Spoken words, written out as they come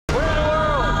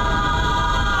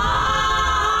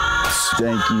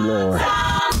Thank you, Lord.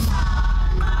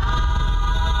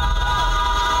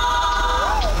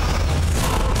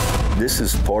 This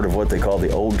is part of what they call the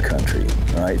old country,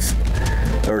 right?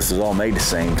 Earth was all made the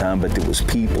same time, but there was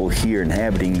people here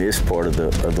inhabiting this part of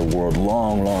the world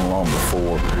long, long, long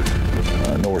before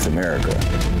North America.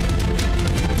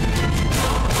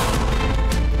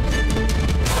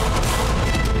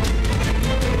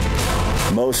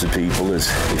 Most of the people is,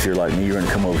 if you're like me, you're going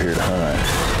to come over here to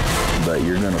hunt, but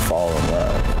you're going to fall in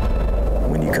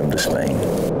love when you come to Spain.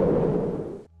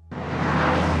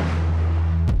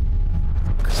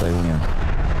 Say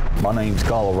when. My name's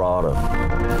Colorado.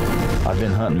 I've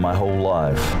been hunting my whole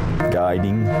life,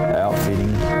 guiding,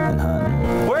 outfitting, and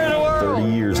hunting. Where in the world?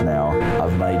 30 years now,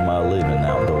 I've made my living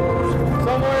outdoors.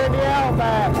 Somewhere in the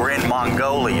Outback. We're in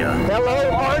Mongolia.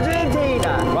 Hello,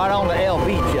 Argentina. Right on the El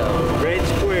Bicho. Red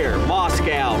Square,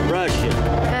 Moscow, Russia.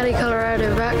 Howdy,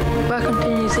 Colorado. Welcome to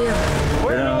New Zealand.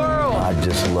 Where in the world? I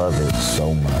just love it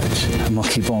so much. I'm gonna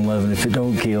keep on loving it if it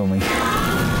don't kill me.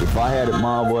 If I had it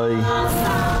my way,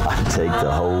 I'd take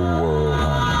the whole world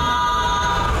hunting.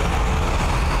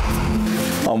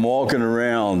 I'm walking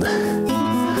around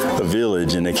a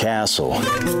village in a castle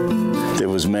that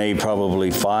was made probably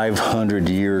 500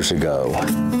 years ago.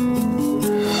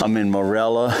 I'm in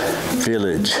Morella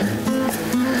village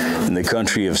in the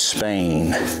country of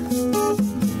Spain.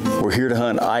 We're here to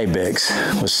hunt Ibex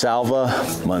with Salva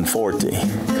Monforte.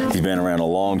 He's been around a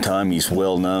long time. He's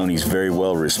well known. He's very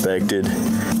well respected.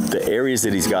 The areas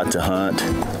that he's got to hunt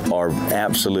are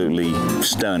absolutely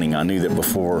stunning. I knew that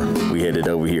before we headed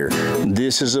over here.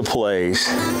 This is a place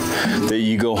that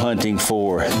you go hunting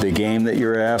for the game that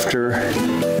you're after,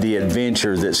 the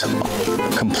adventure that's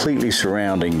completely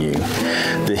surrounding you.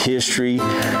 The history,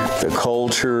 the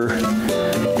culture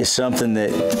is something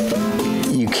that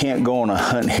you can't go on a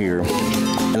hunt here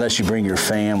unless you bring your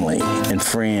family and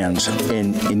friends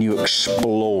and you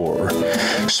explore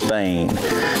Spain.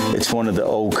 It's one of the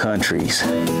old countries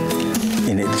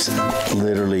and it's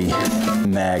literally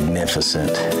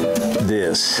magnificent.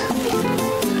 This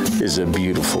is a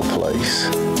beautiful place.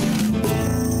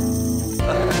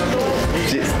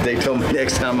 They told me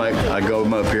next time I go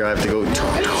up here, I have to go,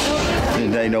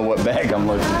 and they know what bag I'm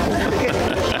looking for.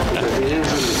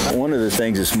 One of the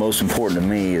things that's most important to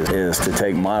me is to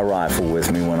take my rifle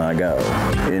with me when I go.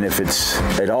 And if it's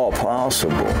at all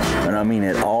possible, and I mean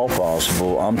at all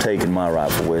possible, I'm taking my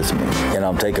rifle with me, and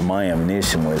I'm taking my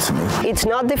ammunition with me. It's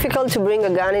not difficult to bring a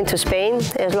gun into Spain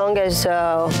as long as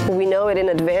we know it in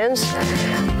advance.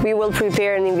 We will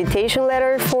prepare an invitation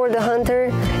letter for the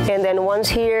hunter, and then once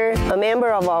here, a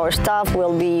member of our staff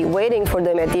will be waiting for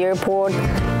them at the airport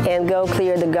and go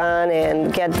clear the gun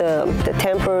and get the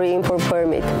temporary import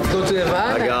permit.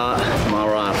 I got my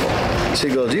rifle. She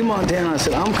goes, "You Montana?" I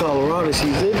said, "I'm Colorado."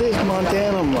 She said, "This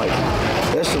Montana?" I'm like,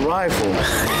 "That's the rifle."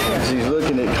 She's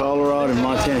looking at Colorado and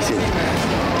Montana. She said,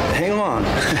 "Hang on."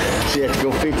 She had to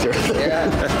go fix her.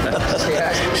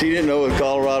 Yeah. She didn't know if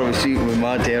Colorado was shooting with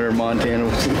Montana or Montana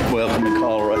was welcome to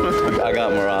Colorado. I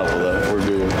got my rifle though. We're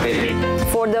good.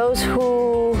 For those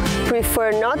who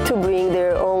prefer not to bring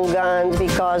their own guns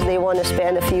because they want to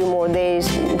spend a few more days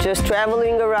just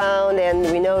traveling around,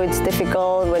 and we know it's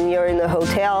difficult when you're in a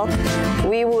hotel,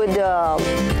 we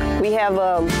have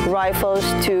rifles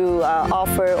to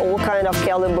offer all kind of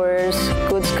calibers,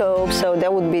 good scopes, so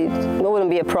that wouldn't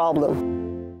be a problem.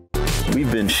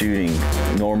 We've been shooting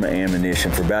Norma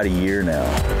ammunition for about a year now,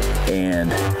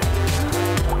 and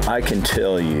I can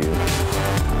tell you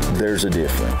there's a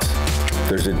difference.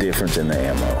 There's a difference in the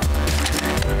ammo.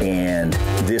 And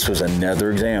this was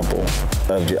another example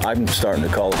of, I'm starting to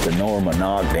call it the Norma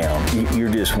knockdown. You're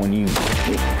just, when you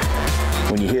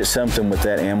hit something with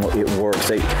that ammo, it works.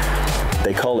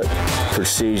 They call it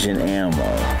precision ammo.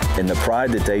 And the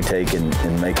pride that they take in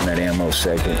making that ammo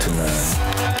second to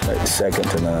none. Second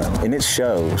to none. And it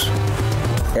shows.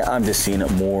 I'm just seeing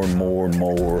it more and more and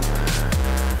more.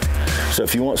 So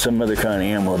if you want some other kind of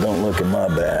ammo, don't look in my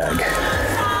bag.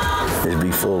 It'd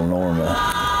be full of Norma.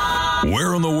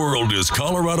 Where in the World is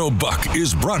Colorado Buck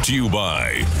is brought to you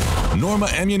by Norma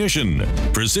Ammunition,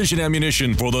 precision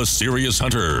ammunition for the serious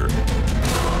hunter.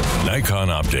 Nikon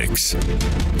Optics,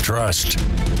 trust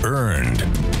earned.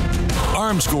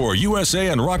 Armscore USA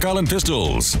and Rock Island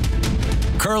Pistols.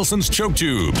 Carlson's Choke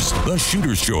Tubes, the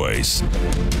shooter's choice.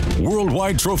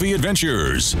 Worldwide Trophy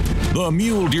Adventures, the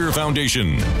Mule Deer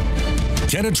Foundation.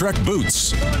 Canada-Trek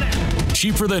Boots,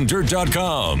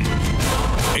 cheaperthandirt.com.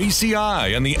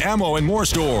 ACI and the Ammo and More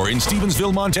Store in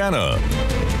Stevensville, Montana.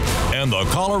 And the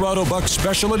Colorado Buck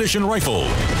Special Edition Rifle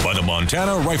by the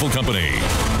Montana Rifle Company.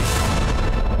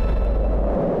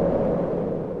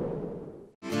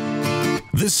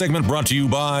 This segment brought to you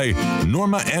by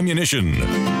Norma Ammunition.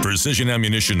 Precision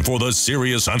ammunition for the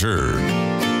serious hunter.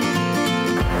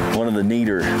 One of the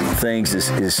neater things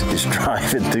is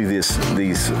driving through these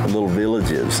little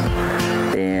villages.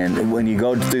 And when you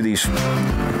go through these,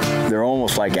 they're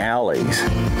almost like alleys.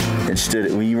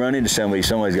 Instead, when you run into somebody's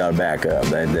got to back up.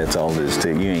 That's all it is to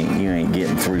you. You ain't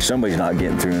getting through. Somebody's not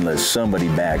getting through unless somebody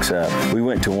backs up. We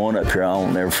went to one up here. I'll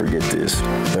never forget this.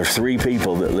 There's 3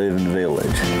 people that live in the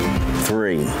village.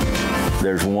 3.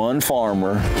 There's one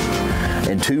farmer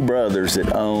and 2 brothers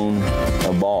that own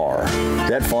a bar.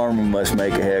 That farmer must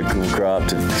make a heck of a crop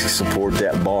to support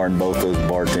that bar and both those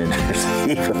bartenders.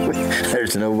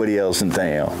 There's nobody else in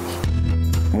town.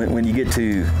 When you get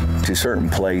to certain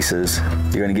places,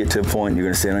 you're going to get to a point, you're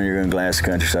going to stand on your own glass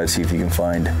countryside, see if you can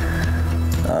find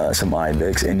some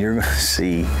ibex, and you're going to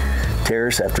see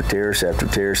terrace after terrace after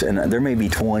terrace, and there may be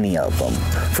 20 of them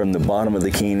from the bottom of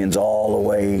the canyons all the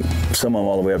way, some of them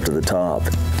all the way up to the top.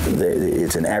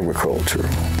 It's an agriculture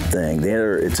thing. The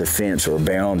other, it's a fence or a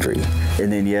boundary.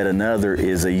 And then yet another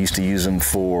is they used to use them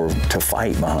to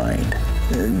fight behind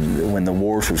when the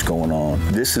wars was going on.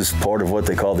 This is part of what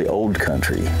they call the old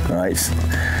country, right?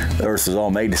 The earth was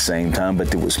all made the same time, but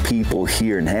there was people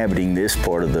here inhabiting this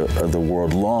part of the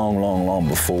world long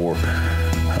before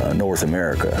North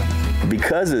America.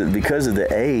 Because of the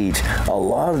age, a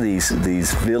lot of these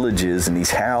villages and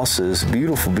these houses,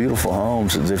 beautiful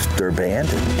homes, they're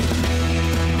abandoned.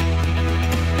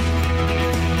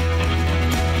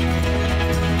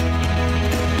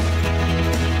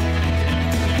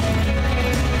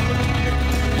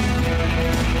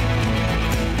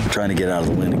 Trying to get out of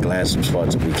the wind and glass some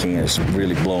spots if we can. It's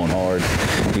really blowing hard.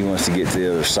 He wants to get to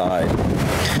the other side.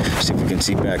 See if we can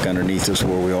see back underneath us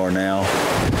where we are now.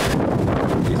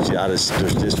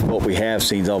 There's just what we have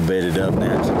seen's all bedded up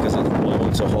now because it's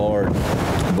blowing so hard.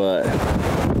 But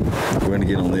we're going to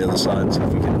get on the other side and see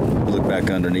if we can look back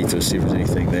underneath us, see if there's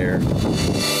anything there.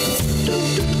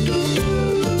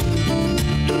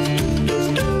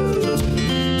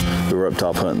 We were up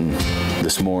top hunting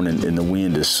this morning, and the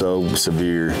wind is so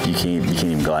severe you can't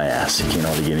even glass. You can't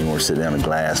hardly get anywhere to sit down and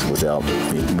glass without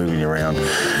moving around.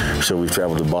 So we've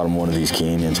traveled to the bottom of one of these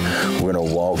canyons. We're going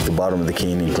to walk the bottom of the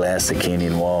canyon, glass the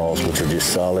canyon walls, which are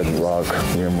just solid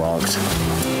rim rocks,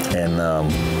 and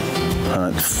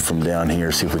hunt from down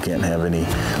here, see if we can't have any,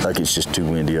 like it's just too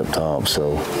windy up top.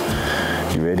 So,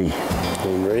 you ready?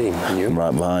 I'm ready. You? I'm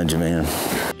right behind you, man.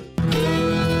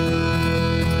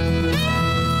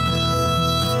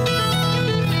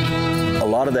 A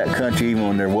lot of that country, even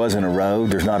when there wasn't a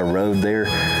road, there's not a road there,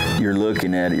 you're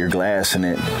looking at it, you're glassing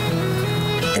it,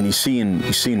 and you're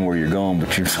seeing where you're going,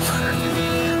 but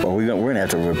we're going to have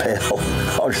to rappel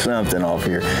or something off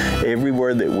here.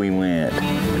 Everywhere that we went,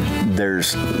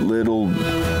 there's little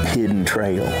hidden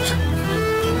trails,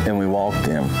 and we walked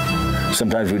them.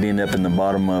 Sometimes we'd end up in the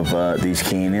bottom of these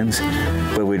canyons,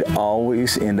 but we'd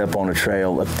always end up on a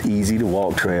trail, an easy to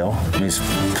walk trail. I mean,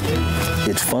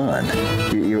 it's fun.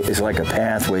 It's like a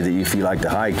pathway that if you like to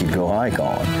hike, you'd go hike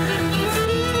on.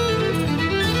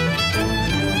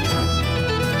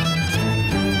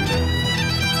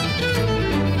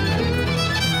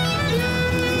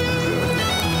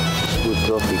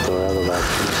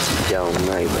 Young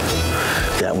neighbor.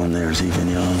 That one there is even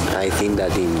young. I think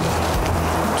that in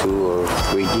 2 or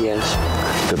 3 years.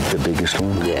 The biggest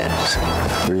one? Yes.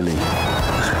 Really?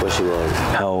 It's possible.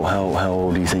 How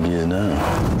old do you think he is now?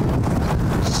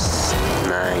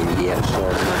 9 years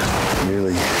old.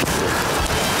 Really?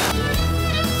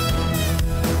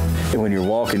 And when you're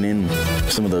walking in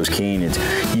some of those canyons,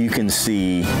 you can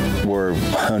see where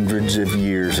hundreds of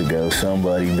years ago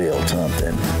somebody built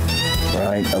something.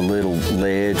 Right? A little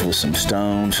ledge with some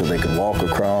stones so they could walk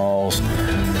across.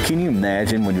 Can you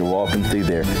imagine when you're walking through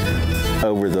there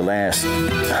over the last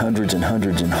hundreds and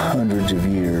hundreds and hundreds of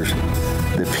years,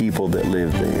 the people that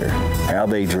lived there, how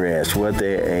they dressed, what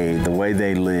they ate, the way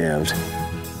they lived.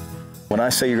 When I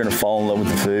say you're going to fall in love with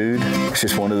the food, it's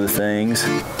just one of the things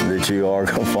that you are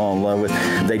going to fall in love with.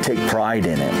 They take pride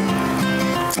in it.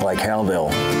 Like how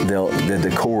the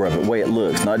decor of it, the way it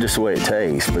looks, not just the way it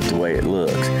tastes, but the way it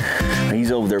looks. He's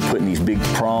over there putting these big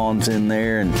prawns in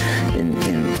there and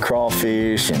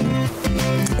crawfish and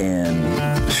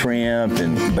shrimp,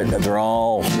 but they're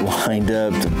all lined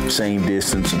up the same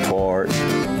distance apart.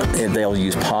 And they'll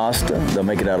use pasta. They'll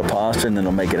make it out of pasta, and then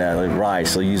they'll make it out of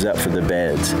rice. They'll use that for the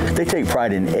beds. They take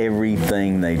pride in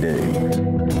everything they do.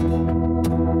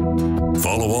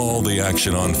 Follow all the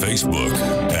action on Facebook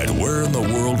at Where in the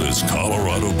World is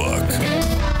Colorado Buck.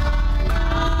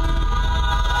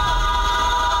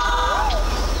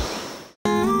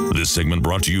 This segment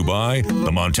brought to you by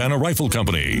the Montana Rifle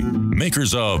Company,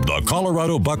 makers of the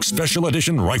Colorado Buck Special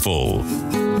Edition Rifle.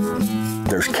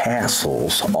 There's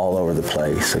castles all over the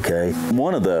place, okay?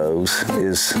 One of those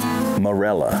is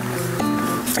Morella.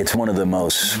 It's one of the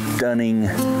most stunning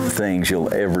things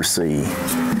you'll ever see.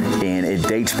 And it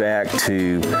dates back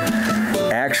to,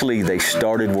 actually they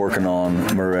started working on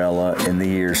Morella in the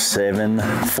year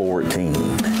 714.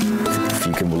 If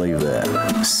you can believe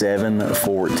that.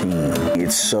 714.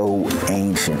 It's so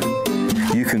ancient.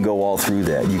 You can go all through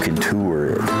that. You can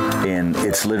tour it. And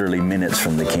it's literally minutes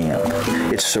from the camp.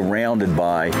 It's surrounded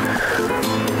by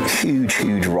huge,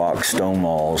 huge rock stone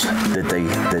walls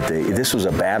this was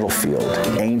a battlefield,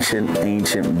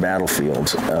 ancient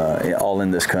battlefields, all in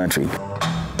this country.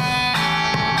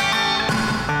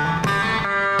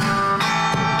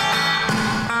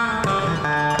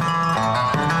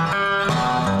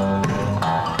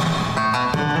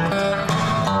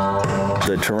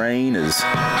 The terrain is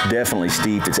definitely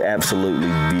steep. It's absolutely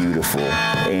beautiful,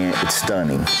 and it's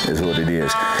stunning is what it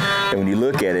is. And when you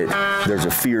look at it, there's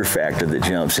a fear factor that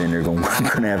jumps in. We're going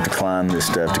to have to climb this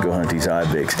stuff to go hunt these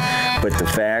ibex. But the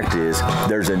fact is,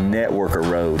 there's a network of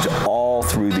roads all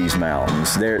through these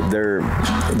mountains. They're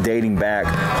dating back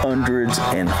hundreds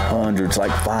and hundreds,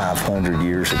 like 500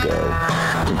 years ago.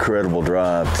 Incredible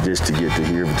drive just to get to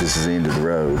here, but this is the end of the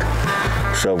road.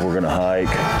 So we're going to hike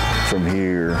from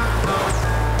here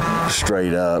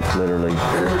straight up, literally,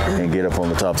 and get up on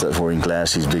the top of that before we can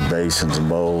glass these big basins and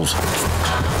bowls.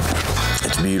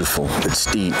 It's beautiful. It's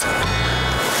steep,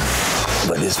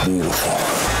 but it's beautiful.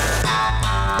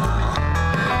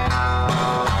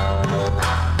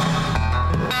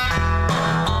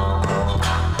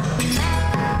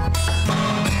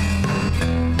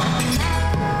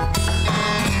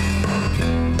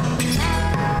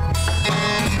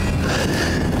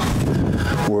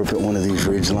 We're up at one of these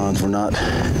ridge lines. We're not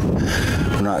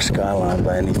skylined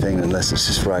by anything unless it's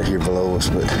just right here below us,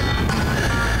 but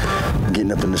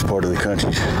getting up in this part of the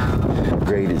country's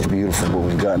great. It's beautiful, but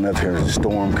we've gotten up here, there's a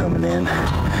storm coming in,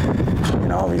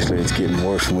 and obviously it's getting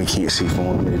worse and we can't see from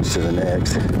one ridge to the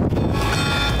next.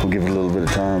 We'll give it a little bit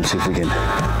of time, see if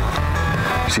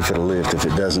it'll lift. If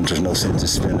it doesn't, there's no sense in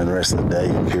spending the rest of the day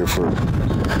up here for,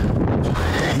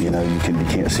 you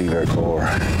can't see very far.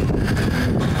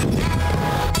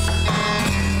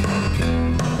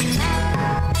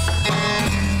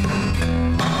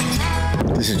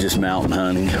 This is just mountain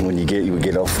hunting. When we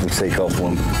take off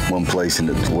one place, and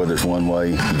whether it's one way,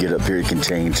 you get up here, it can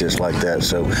change just like that.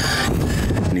 So,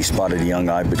 and he spotted a young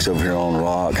ibex over here on a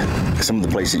rock. Some of the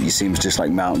places you see him is just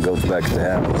like mountain goats back in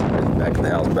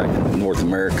North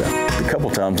America. A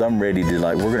couple times I'm ready to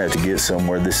we're gonna have to get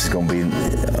somewhere. This is gonna be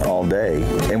all day.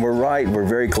 And we're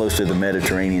very close to the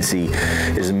Mediterranean Sea.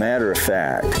 As a matter of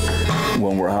fact,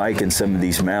 when we're hiking some of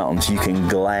these mountains, you can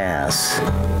glass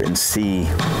and see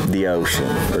the ocean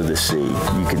or the sea.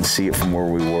 You can see it from where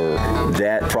we were.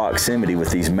 That proximity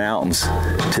with these mountains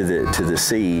to the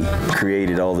sea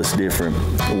created all this different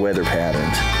weather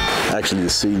patterns. Actually,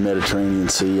 the Mediterranean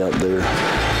Sea out there,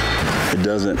 it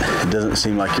doesn't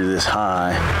seem like you're this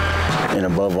high and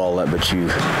above all that, but you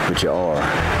are.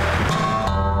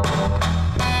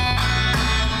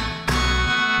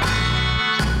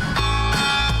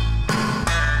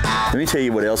 Let me tell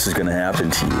you what else is going to happen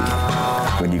to you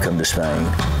when you come to Spain.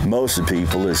 Most of the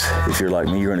people is, if you're like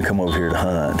me, you're going to come over here to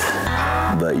hunt,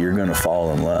 but you're going to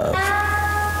fall in love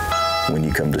when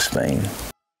you come to Spain.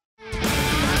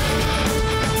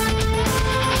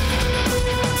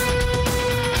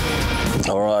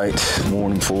 All right,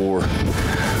 morning 4.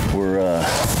 We're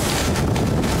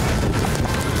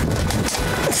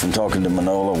from talking to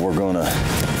Manola, we're going to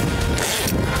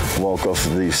walk off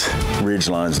of these ridge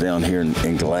lines down here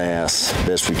and glass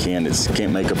best we can. It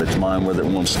can't make up its mind whether it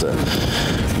wants to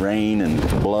rain and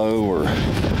blow or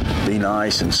be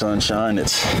nice and sunshine.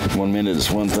 It's 1 minute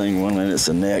it's one thing, 1 minute it's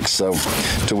the next. So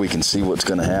until we can see what's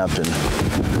going to happen,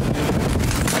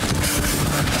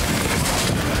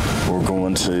 we're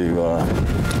going to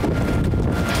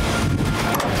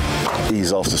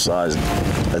ease off the sides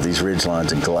of these ridge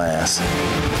lines and glass.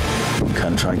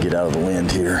 Kind of trying to get out of the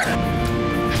wind here.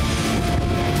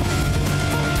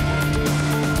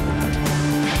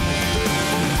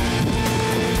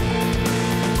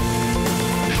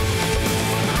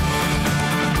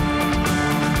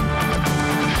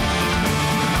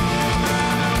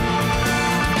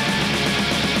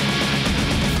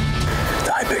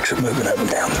 Are moving up and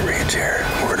down the ridge here.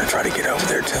 We're going to try to get over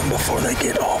there to them before they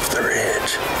get off the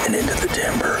ridge and into the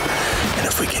timber. And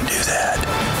if we can do that,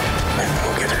 maybe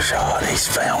we'll get a shot. He's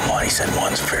found one. He said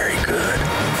one's very good.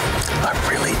 I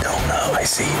really don't know. I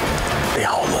see they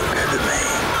all look good to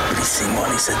me. he seen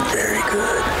one. He said, very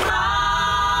good.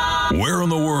 Where in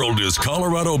the World is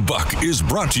Colorado Buck is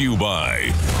brought to you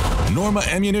by Norma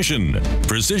Ammunition,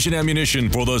 precision ammunition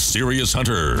for the serious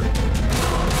hunter.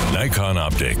 Nikon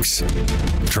Optics,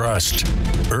 trust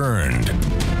earned.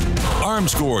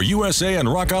 Armscore USA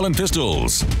and Rock Island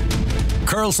Pistols.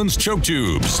 Carlson's Choke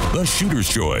Tubes, the shooter's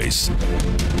choice.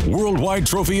 Worldwide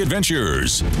Trophy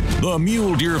Adventures, the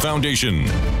Mule Deer Foundation.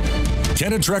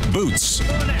 Trek Boots,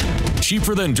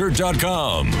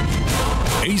 cheaperthandirt.com.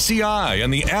 ACI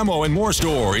and the Ammo and More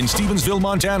Store in Stevensville,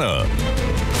 Montana.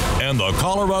 And the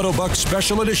Colorado Buck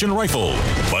Special Edition Rifle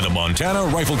by the Montana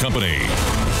Rifle Company.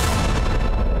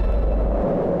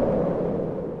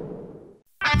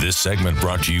 This segment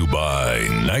brought to you by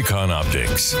Nikon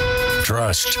Optics.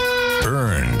 Trust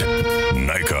earned.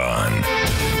 Nikon.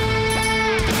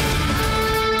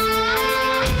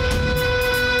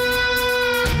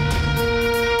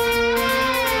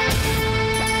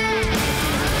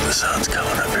 The sun's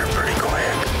coming up here pretty quick.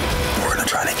 We're gonna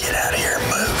try to get out of here and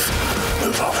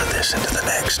move over this into the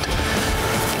next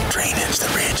drainage. The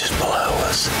ridge is below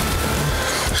us.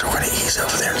 So we're gonna ease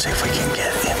over there and see if we can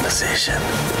get in position.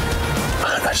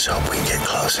 I just hope we can get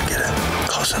close and get it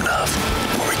close enough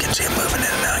where we can see him moving in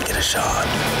and out and get a shot.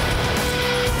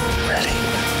 Ready?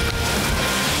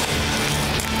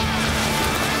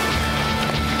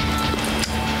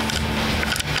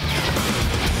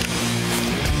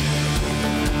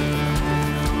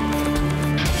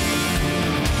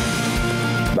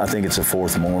 I think it's the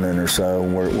fourth morning or so.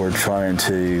 We're trying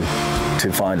to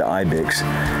find an ibex,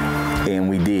 and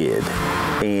we did.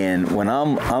 And when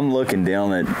I'm looking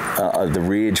down at the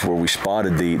ridge where we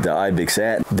spotted the ibex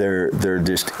at, they're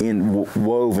just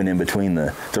woven in between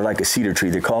they're like a cedar tree.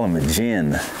 They call them a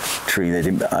gin tree.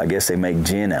 I guess they make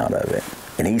gin out of it.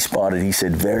 And he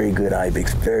said, very good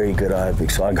ibex, very good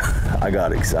ibex. So I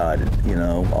got excited, you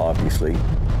know, obviously.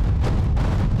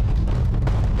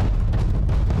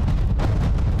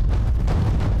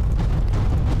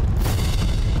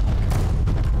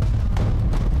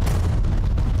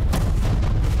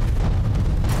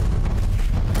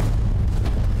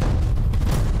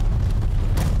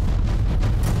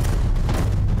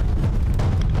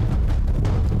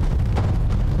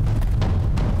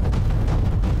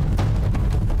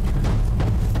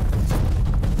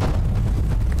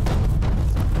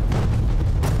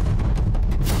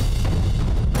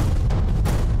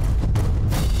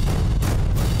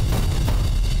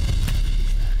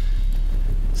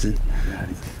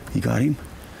 You got him?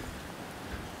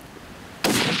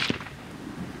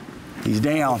 He's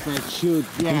down. Shoot,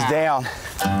 yeah. He's down.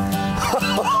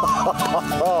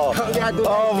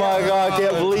 Oh my God, I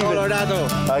can't believe it.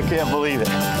 I can't believe it.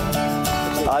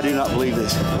 I do not believe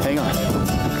this. Hang on.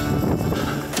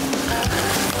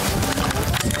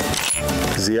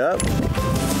 Is he up?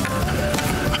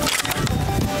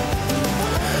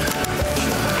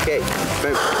 Okay,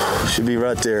 should be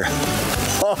right there.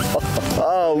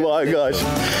 Oh my gosh.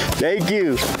 Thank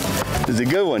you. It's a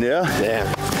good one, yeah? Yeah.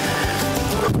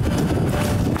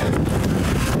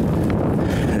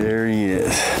 There he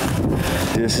is.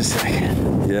 Just a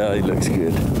second. Yeah, he looks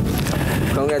good.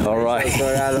 Congratulations. All right.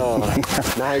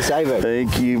 Nice ibex.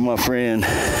 Thank you, my friend.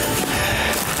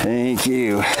 Thank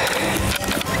you.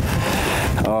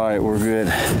 All right, we're good.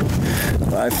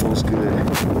 Rifle's good.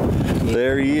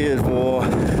 There he is, boy.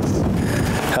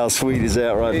 How sweet is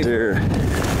that right there?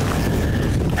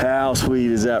 How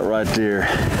sweet is that right there?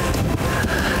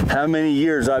 How many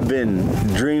years I've been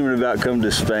dreaming about coming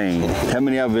to Spain? How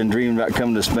many I've been dreaming about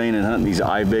coming to Spain and hunting these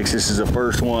ibex? This is the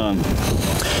first one.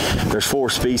 There's 4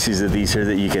 species of these here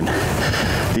that you can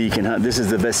hunt. This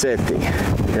is the Beceite.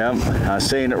 Yep, I was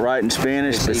saying it right in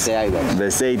Spanish. Beceite Ibex.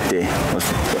 Beceite.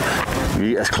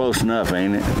 That's close enough,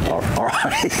 ain't it? All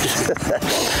right.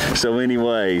 So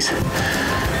anyways,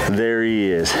 there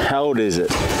he is. How old is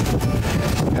it?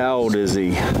 How old is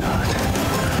he?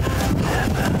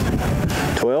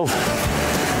 12?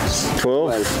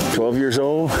 12 years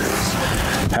old?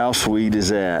 How sweet is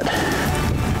that?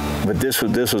 But this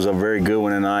was a very good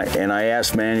one, and I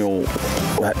asked Manuel,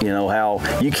 you know, how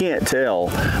you can't tell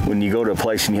when you go to a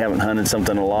place and you haven't hunted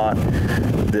something a lot,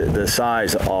 the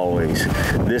size always.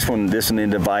 This one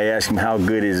ended up, I asked him how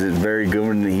good is it, very good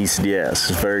one, and he said yes,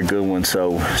 it's a very good one.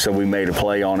 So we made a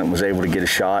play on it and was able to get a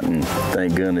shot, and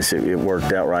thank goodness it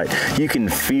worked out right. You can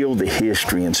feel the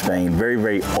history in Spain, very,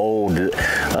 very old.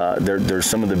 There's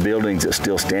some of the buildings that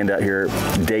still stand out here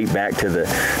date back to the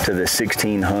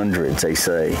 1600s, they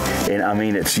say. And I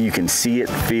mean, you can see it,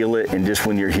 feel it, and just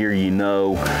when you're here, you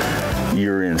know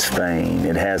you're in Spain.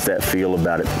 It has that feel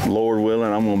about it. Lord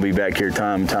willing, I'm going to be back here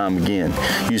time and time again.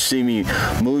 You see me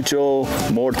mucho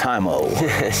more time-o.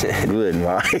 Good,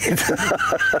 right?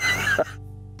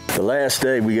 The last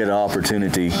day we get an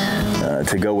opportunity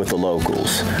to go with the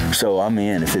locals. So I'm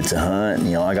in. If it's a hunt,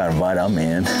 you know, I got invited, I'm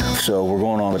in. So we're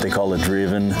going on what they call a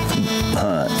driven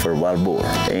hunt for a wild boar.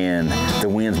 And the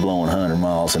wind's blowing 100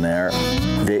 miles an hour.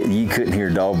 You couldn't hear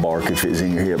a dog bark if it was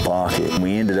in your hip pocket.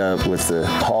 We ended up with the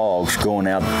hogs going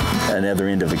out another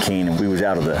end of the canyon. We was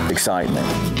out of the excitement.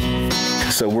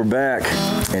 So we're back,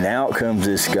 and out comes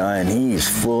this guy, and he's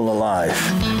full of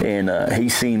life. And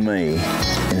he's seen me,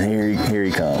 and here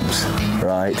he comes,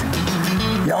 right?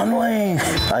 John Wayne.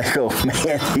 I go,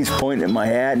 man, he's pointing at my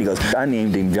hat, and he goes, I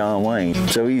named him John Wayne.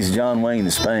 So he's John Wayne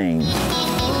of Spain.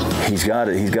 He's got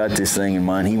this thing in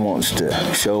mind. He wants to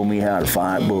show me how to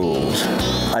fight bulls.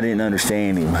 I didn't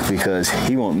understand him because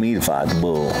he wanted me to fight the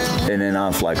bull. And then I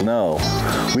was like, no,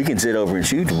 we can sit over and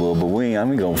shoot the bull, but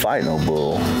I'm going to fight no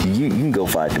bull. You can go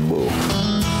fight the bull.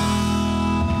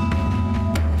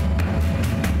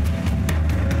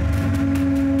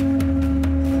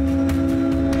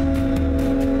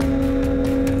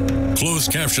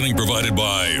 Closed captioning provided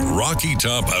by Rocky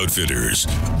Top Outfitters.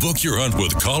 Book your hunt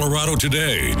with Colorado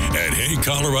today at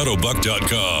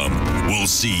HeyColoradoBuck.com. We'll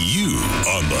see you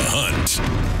on the hunt.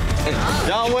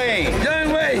 John Wayne.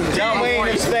 John Wayne. John Wayne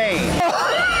of Spain.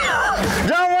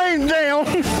 John Wayne's down.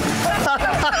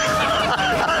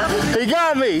 He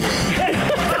got me.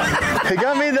 He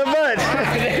got me in the butt.